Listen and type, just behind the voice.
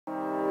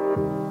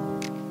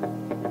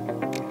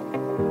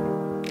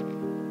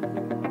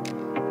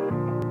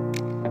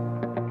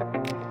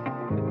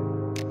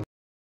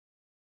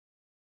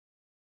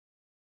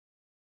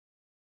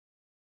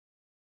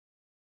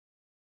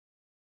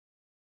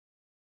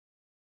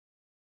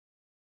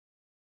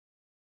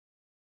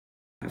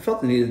I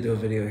felt the need to do a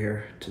video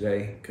here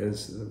today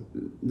because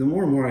the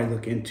more and more I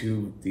look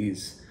into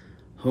these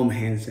home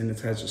hand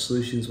sanitizer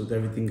solutions with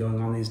everything going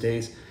on these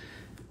days,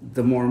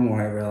 the more and more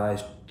I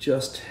realize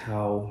just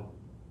how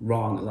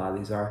wrong a lot of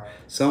these are.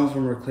 Some of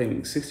them are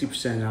claiming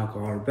 60%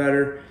 alcohol or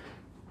better,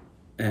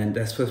 and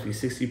that's supposed to be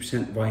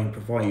 60% volume per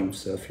volume.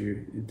 So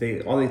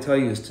if all they tell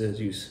you is to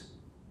use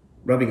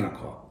rubbing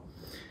alcohol.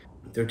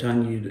 They're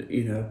telling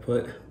you to,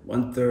 put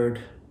 1/3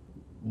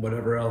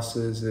 whatever else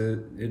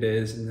it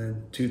is, and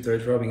then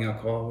 2/3 rubbing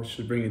alcohol, which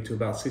should bring it to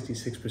about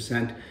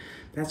 66%.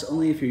 That's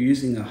only if you're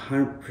using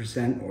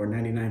 100% or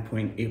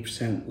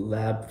 99.8%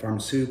 lab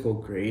pharmaceutical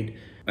grade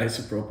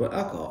isopropyl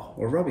alcohol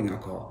or rubbing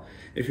alcohol.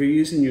 If you're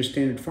using your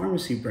standard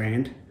pharmacy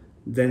brand,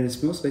 then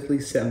it's most likely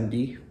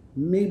 70,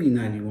 maybe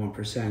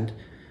 91%,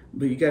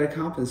 but you got to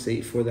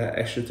compensate for that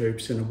extra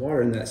 30% of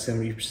water in that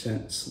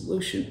 70%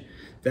 solution.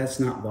 That's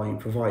not volume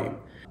per volume.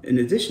 In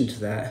addition to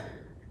that,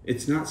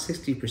 it's not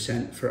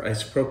 60% for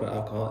isopropyl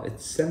alcohol,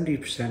 it's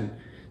 70%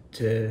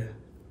 to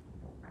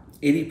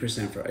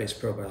 80% for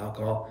isopropyl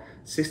alcohol.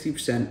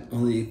 60%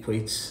 only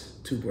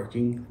equates to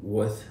working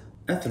with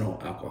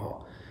ethanol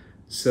alcohol.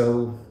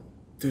 So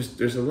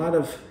there's a lot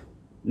of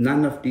not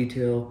enough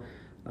detail,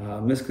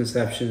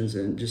 misconceptions,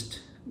 and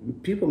just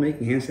people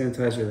making hand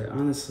sanitizer that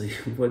honestly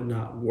would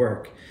not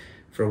work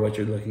for what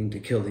you're looking to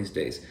kill these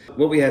days.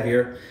 What we have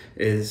here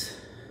is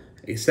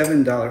a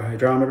 $7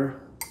 hydrometer.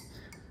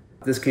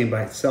 This came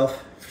by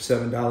itself for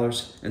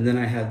 $7. And then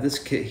I have this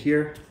kit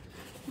here,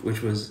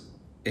 which was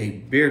a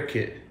beer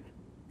kit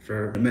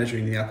for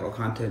measuring the alcohol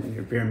content in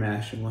your beer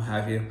mash and what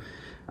have you.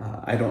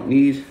 I don't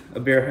need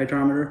a beer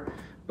hydrometer,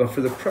 but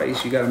for the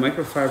price, you got a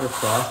microfiber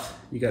cloth,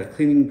 you got a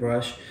cleaning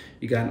brush,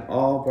 you got an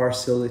all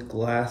borosilicate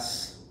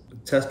glass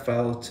test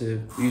vial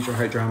to use your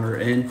hydrometer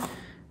in,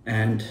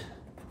 and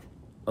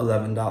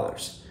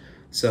 $11.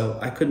 So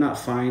I could not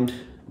find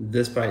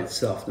this by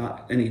itself,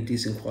 not any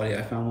decent quality.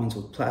 I found ones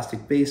with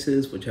plastic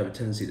bases, which have a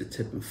tendency to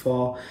tip and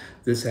fall.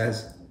 This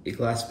has a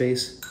glass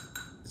base.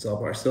 It's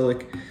all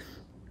borosilicate.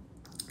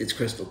 It's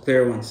crystal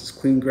clear once it's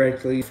cleaned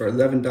correctly. For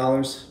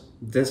 $11,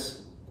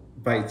 this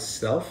by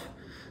itself,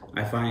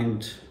 I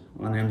find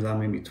on Amazon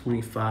maybe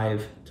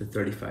 $25 to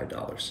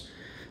 $35.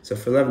 So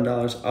for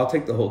 $11, I'll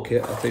take the whole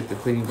kit. I'll take the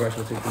cleaning brush,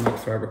 I'll take the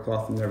microfiber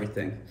cloth and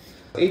everything.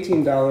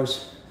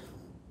 $18,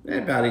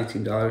 about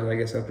 $18, I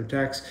guess, after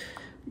tax.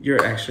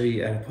 You're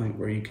actually at a point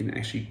where you can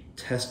actually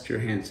test your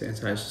hand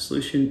sanitizer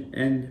solution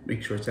and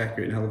make sure it's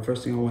accurate. Now, the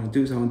first thing I want to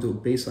do is I want to do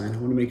a baseline. I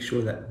want to make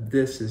sure that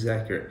this is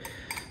accurate.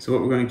 So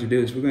what we're going to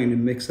do is we're going to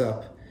mix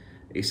up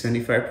a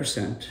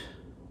 75%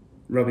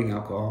 rubbing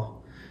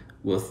alcohol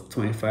with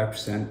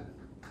 25%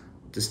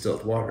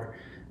 distilled water.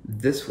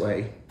 This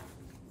way,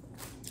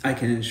 I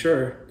can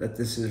ensure that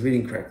this is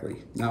reading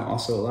correctly. Now,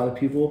 also, a lot of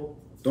people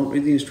don't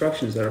read the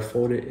instructions that are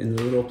folded in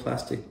the little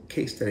plastic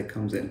case that it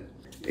comes in.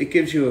 It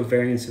gives you a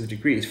variance of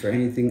degrees for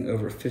anything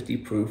over 50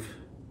 proof.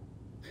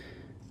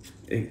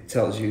 It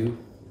tells you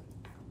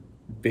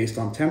based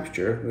on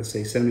temperature, let's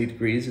say 70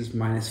 degrees is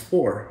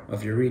 -4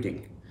 of your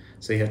reading.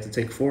 So you have to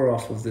take 4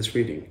 off of this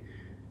reading.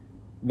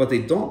 What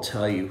they don't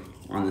tell you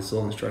on this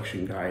little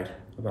instruction guide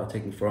about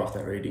taking 4 off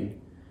that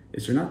reading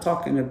is they're not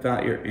talking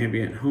about your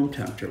ambient home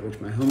temperature, which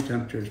my home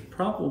temperature is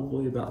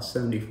probably about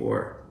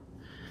 74.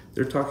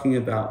 They're talking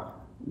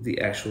about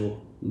the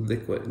actual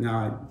liquid.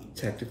 Now,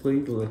 technically,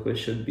 the liquid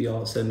should be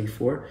all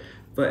 74,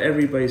 but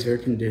everybody's air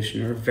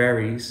conditioner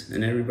varies,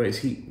 and everybody's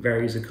heat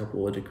varies a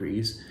couple of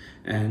degrees,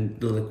 and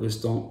the liquids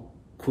don't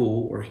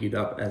cool or heat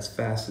up as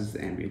fast as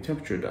the ambient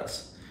temperature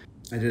does.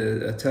 I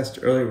did a test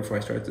earlier before I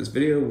started this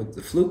video with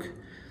the Fluke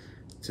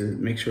to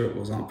make sure it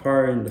was on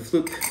par, and the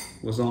Fluke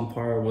was on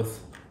par with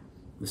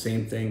the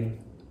same thing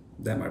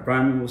that my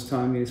Bryman was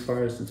telling me as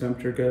far as the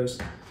temperature goes.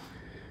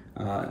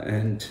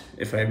 And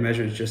if I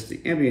measured just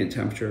the ambient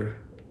temperature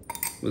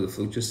with the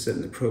Fluke, just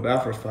sitting the probe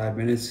out for 5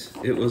 minutes,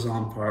 it was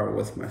on par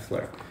with my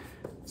flare.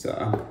 So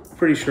I'm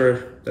pretty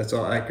sure that's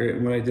all accurate.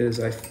 And what I did is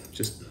I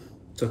just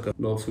took a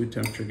low food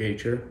temperature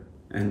gauge here,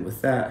 and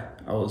with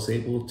that, I was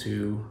able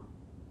to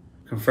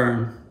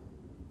confirm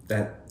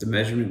that the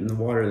measurement in the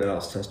water that I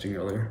was testing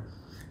earlier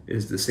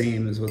is the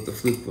same as what the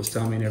Fluke was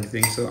telling me and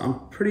everything. So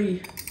I'm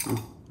pretty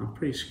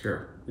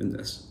secure in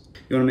this.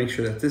 You want to make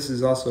sure that this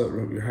is also at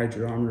room, your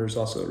hydrometer is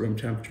also at room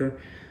temperature.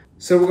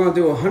 So we're going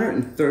to do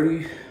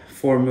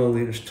 134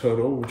 milliliters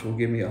total, which will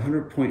give me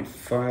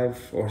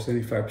 100.5 or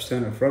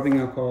 75% of rubbing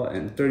alcohol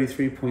and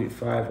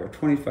 33.5 or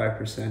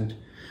 25%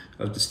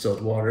 of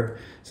distilled water.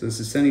 So this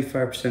is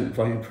 75%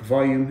 volume per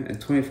volume and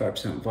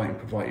 25% volume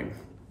per volume.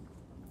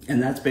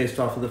 And that's based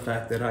off of the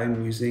fact that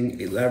I'm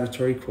using a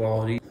laboratory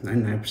quality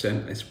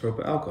 99%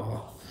 isopropyl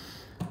alcohol.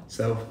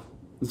 So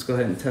let's go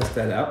ahead and test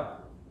that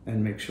out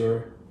and make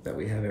sure that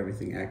we have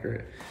everything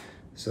accurate.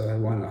 So I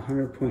want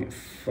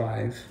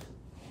 100.5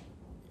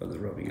 of the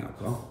rubbing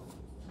alcohol.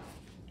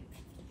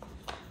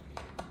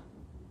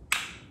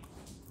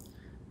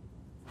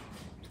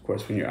 Of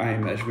course, when you're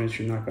eyeing measurements,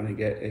 you're not going to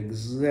get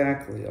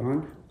exactly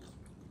on.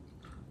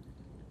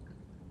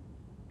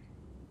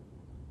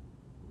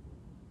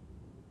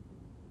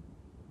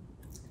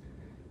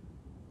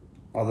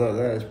 Although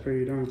that is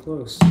pretty darn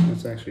close.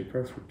 That's actually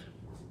perfect.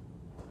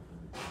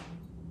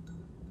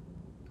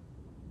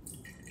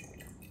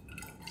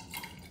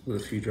 With a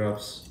few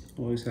drops,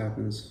 always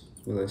happens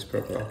with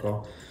isopropyl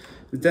alcohol.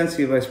 The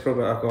density of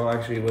isopropyl alcohol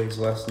actually weighs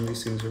less, and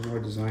these things are more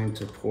designed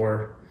to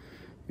pour,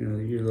 you know,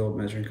 your little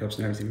measuring cups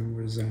and everything are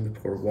more designed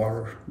to pour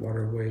water.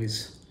 Water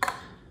weighs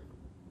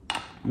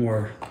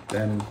more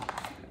than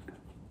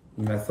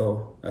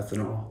methyl,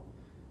 ethanol,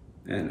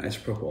 and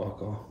isopropyl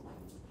alcohol.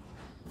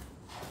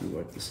 Let me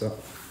wipe this up.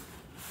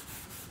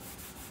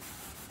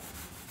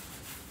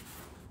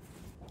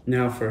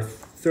 Now for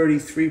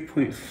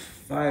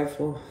 33.5,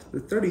 well, the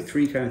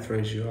 33 kind of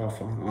throws you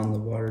off on the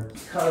water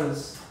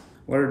because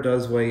water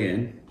does weigh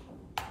in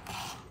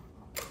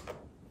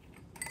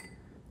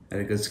at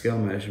a good scale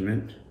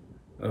measurement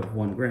of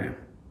 1 gram.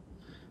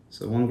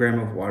 So 1 gram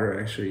of water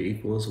actually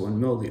equals 1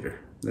 milliliter.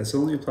 This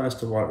only applies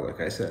to water, like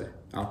I said.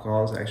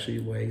 Alcohols actually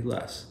weigh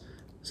less.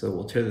 So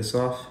we'll tear this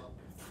off,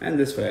 and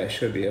this way I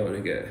should be able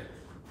to get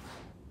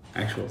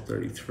actual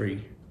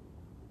 33,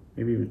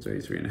 maybe even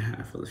 33 and a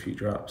half with a few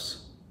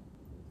drops.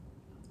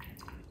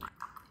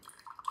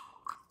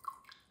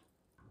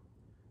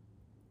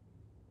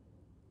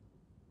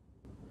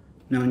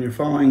 Now, when you're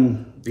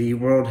following the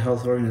World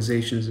Health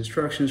Organization's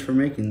instructions for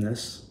making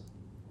this,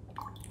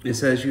 it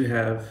says you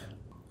have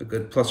a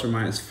good plus or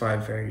minus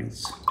 5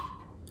 variants.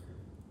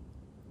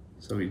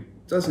 So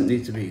it doesn't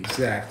need to be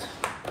exact.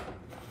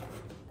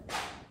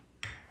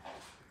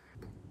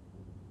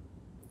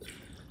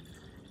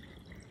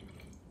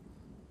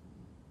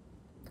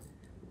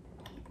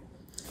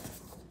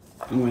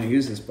 I'm going to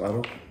use this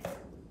bottle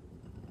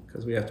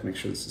because we have to make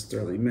sure this is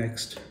thoroughly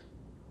mixed.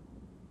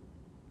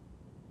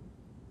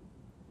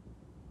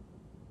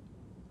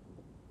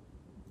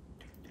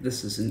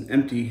 This is an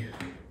empty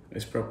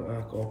isopropyl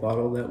alcohol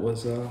bottle that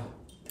was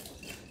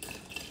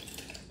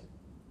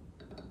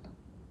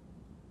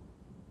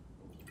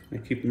I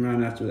keep them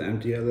around after the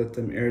empty. I let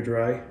them air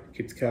dry,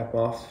 keep the cap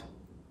off,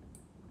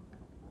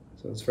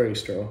 so it's very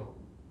sterile,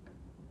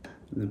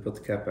 and then put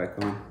the cap back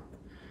on.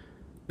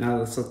 Now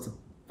let's let the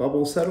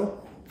bubbles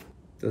settle.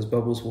 Those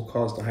bubbles will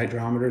cause the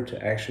hydrometer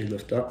to actually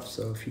lift up.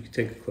 So if you could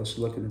take a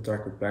closer look in the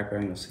darker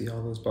background, you'll see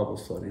all those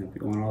bubbles floating up.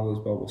 You want all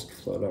those bubbles to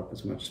float up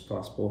as much as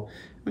possible.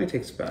 It only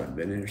takes about a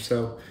minute or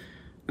so.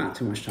 Not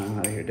too much time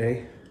out of your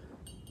day.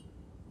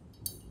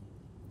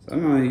 So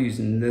I'm only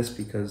using this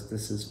because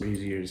this is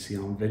easier to see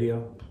on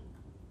video.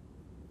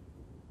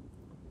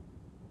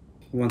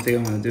 One thing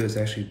I'm going to do is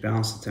actually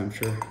balance the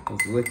temperature of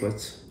the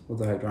liquids with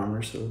the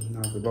hydrometer. So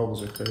now the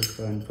bubbles are clear,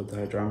 go ahead and put the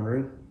hydrometer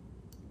in.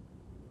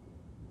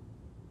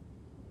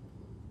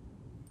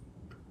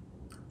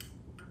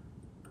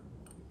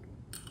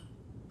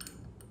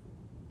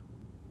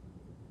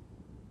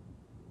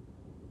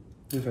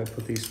 If I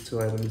put these 2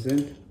 items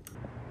in.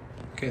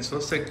 Okay, so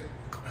let's take a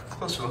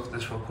closer look at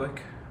this real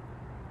quick.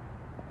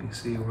 You can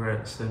see we're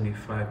at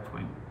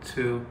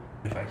 75.2.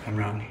 If I come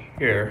around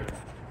here,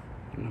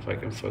 I don't know if I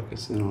can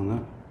focus in on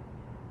that.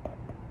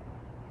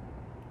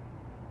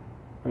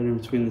 Right in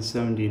between the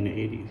 70 and the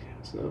 80.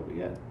 So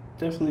yeah,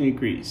 definitely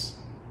agrees.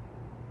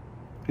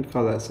 I'd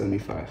call that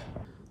 75.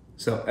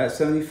 So at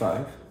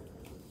 75,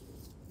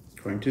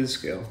 according to the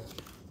scale,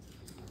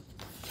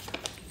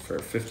 for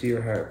 50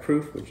 or higher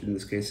proof, which in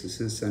this case this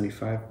is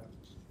 75,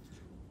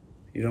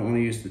 you don't want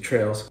to use the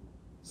tralles. It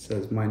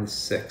says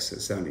 -6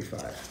 at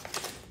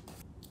 75.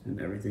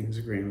 And everything is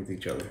agreeing with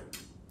each other.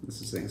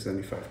 This is saying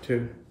 75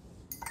 too.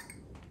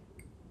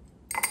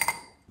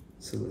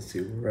 So let's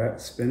see where we're at.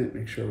 Spin it,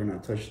 make sure we're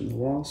not touching the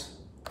walls.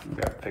 I've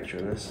got a picture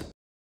of this.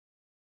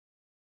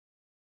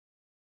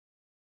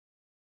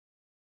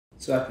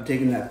 So after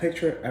taking that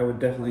picture, I would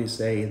definitely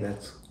say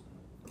that's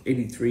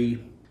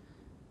 83.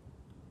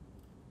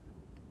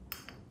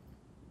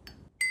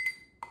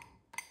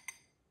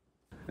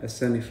 At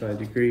 75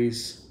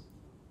 degrees,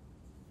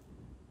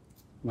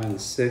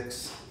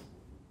 -6,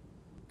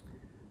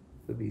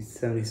 would be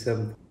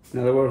 77.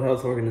 Now the World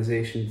Health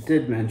Organization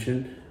did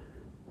mention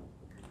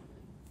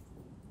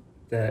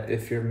that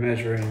if you're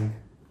measuring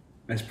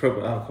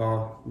isopropyl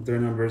alcohol, their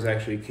numbers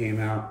actually came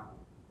out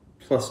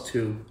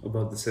 +2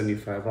 above the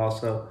 75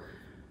 also,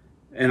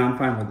 and I'm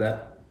fine with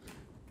that.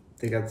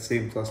 They got the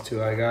same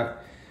 +2 I got.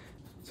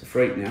 So for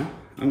right now,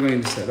 I'm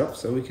going to set up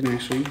so we can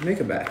actually make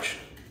a batch.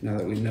 Now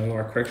that we know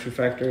our correction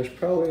factor is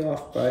probably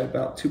off by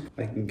about 2,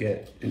 I can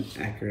get an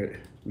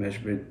accurate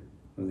measurement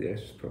of the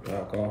isopropyl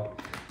alcohol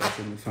that's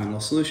in the final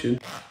solution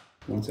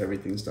once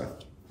everything's done.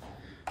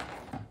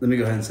 Let me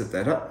go ahead and set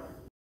that up.